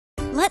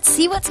Let's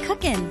see what's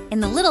cooking in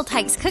the Little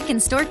Tikes Cook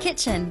and Store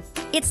kitchen.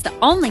 It's the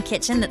only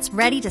kitchen that's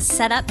ready to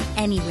set up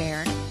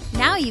anywhere.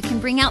 Now you can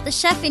bring out the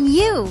chef in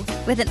you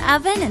with an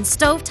oven and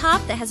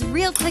stovetop that has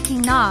real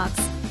clicking knobs,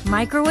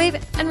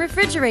 microwave and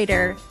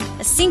refrigerator,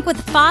 a sink with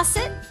a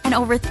faucet, and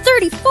over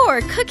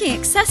 34 cooking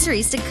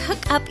accessories to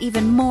cook up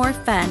even more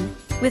fun.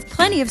 With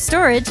plenty of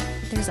storage,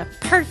 there's a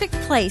perfect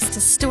place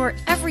to store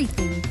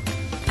everything.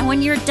 And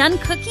when you're done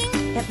cooking,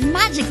 it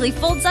magically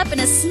folds up in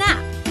a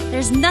snap.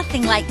 There's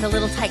nothing like the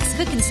Little Tikes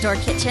Cook and Store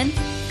kitchen.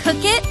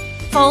 Cook it,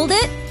 fold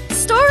it,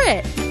 store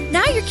it.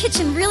 Now your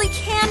kitchen really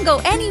can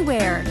go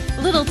anywhere.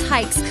 Little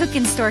Tikes Cook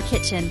and Store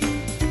kitchen.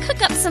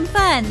 Cook up some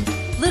fun.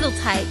 Little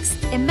Tikes,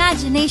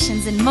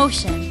 imaginations in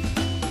motion.